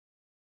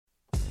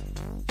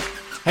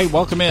Hey,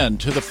 welcome in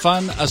to the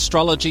Fun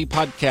Astrology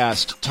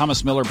Podcast.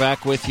 Thomas Miller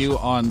back with you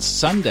on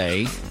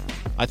Sunday.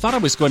 I thought I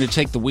was going to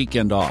take the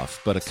weekend off,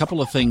 but a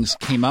couple of things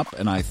came up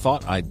and I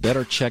thought I'd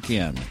better check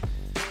in.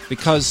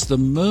 Because the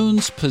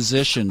moon's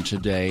position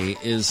today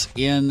is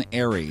in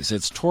Aries.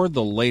 It's toward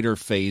the later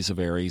phase of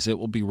Aries. It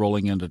will be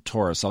rolling into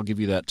Taurus. I'll give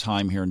you that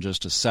time here in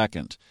just a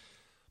second.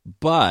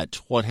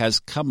 But what has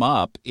come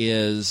up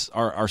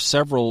are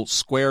several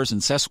squares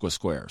and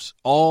sesquisquares,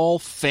 all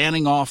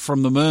fanning off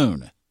from the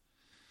moon.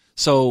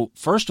 So,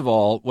 first of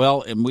all,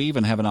 and we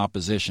even have an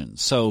opposition.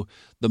 So,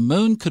 the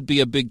moon could be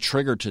a big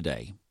trigger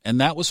today,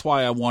 and that was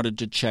why I wanted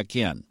to check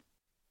in.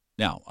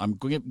 Now, I'm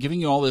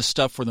giving you all this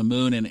stuff for the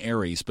moon in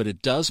Aries, but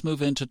it does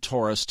move into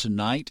Taurus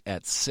tonight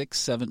at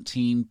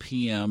 6:17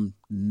 p.m.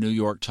 New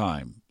York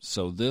time.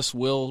 So, this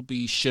will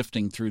be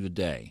shifting through the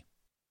day.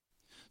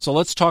 So,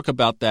 let's talk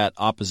about that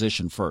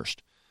opposition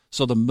first.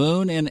 So, the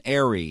moon in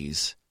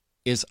Aries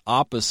is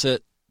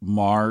opposite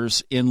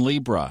Mars in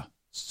Libra.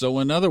 So,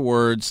 in other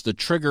words, the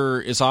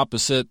trigger is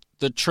opposite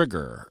the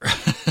trigger.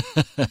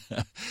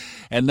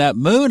 And that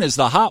moon is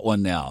the hot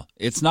one now.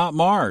 It's not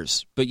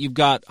Mars, but you've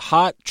got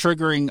hot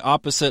triggering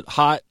opposite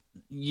hot.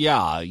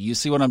 Yeah, you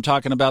see what I'm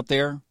talking about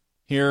there?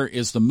 Here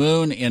is the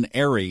moon in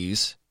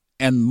Aries,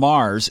 and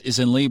Mars is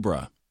in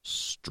Libra.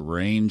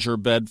 Stranger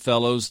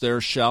bedfellows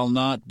there shall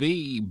not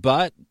be,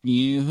 but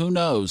who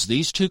knows?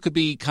 These two could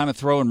be kind of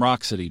throwing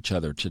rocks at each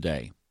other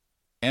today.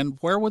 And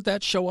where would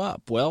that show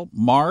up? Well,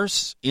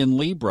 Mars in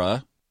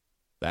Libra,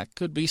 that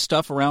could be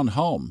stuff around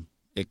home.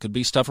 It could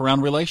be stuff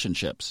around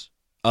relationships,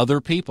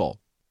 other people,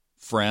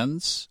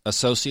 friends,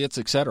 associates,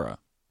 etc.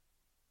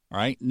 All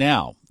right,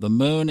 now, the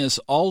moon is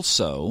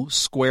also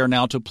square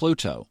now to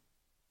Pluto.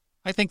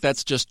 I think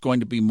that's just going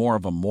to be more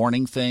of a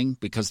morning thing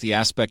because the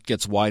aspect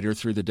gets wider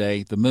through the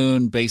day. The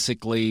moon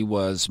basically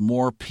was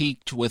more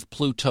peaked with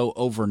Pluto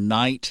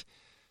overnight.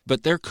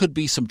 But there could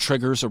be some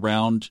triggers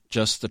around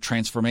just the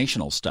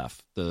transformational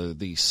stuff.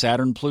 The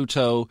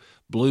Saturn-Pluto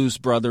Blues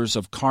Brothers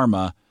of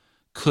Karma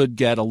could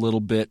get a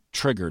little bit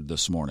triggered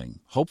this morning.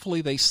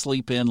 Hopefully they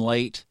sleep in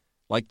late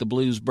like the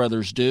Blues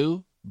Brothers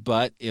do,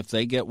 but if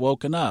they get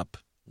woken up,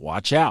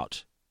 watch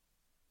out.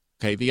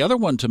 Okay, the other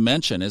one to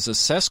mention is a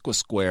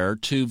sesquisquare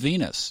to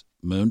Venus,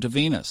 moon to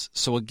Venus.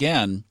 So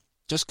again,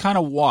 just kind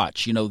of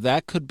watch.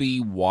 That could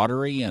be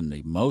watery and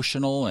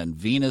emotional, and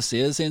Venus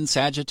is in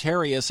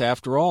Sagittarius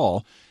after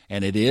all,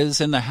 and it is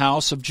in the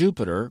house of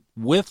Jupiter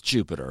with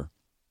Jupiter.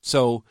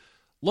 So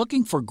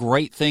looking for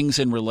great things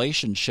in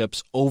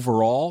relationships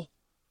overall,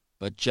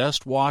 but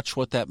just watch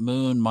what that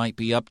moon might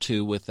be up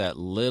to with that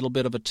little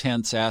bit of a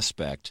tense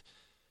aspect.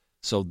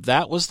 So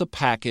that was the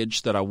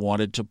package that I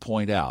wanted to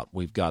point out.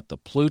 We've got the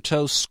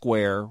Pluto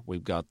square,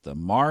 we've got the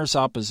Mars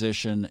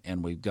opposition,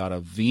 and we've got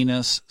a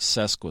Venus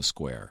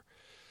sesquisquare.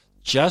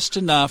 Just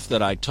enough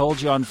that I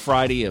told you on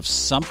Friday if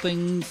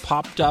something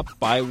popped up,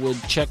 I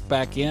would check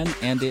back in,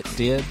 and it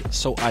did,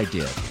 so I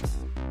did.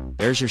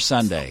 There's your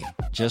Sunday.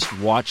 Just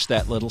watch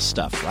that little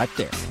stuff right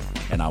there,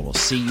 and I will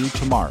see you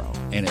tomorrow,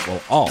 and it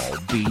will all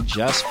be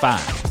just fine.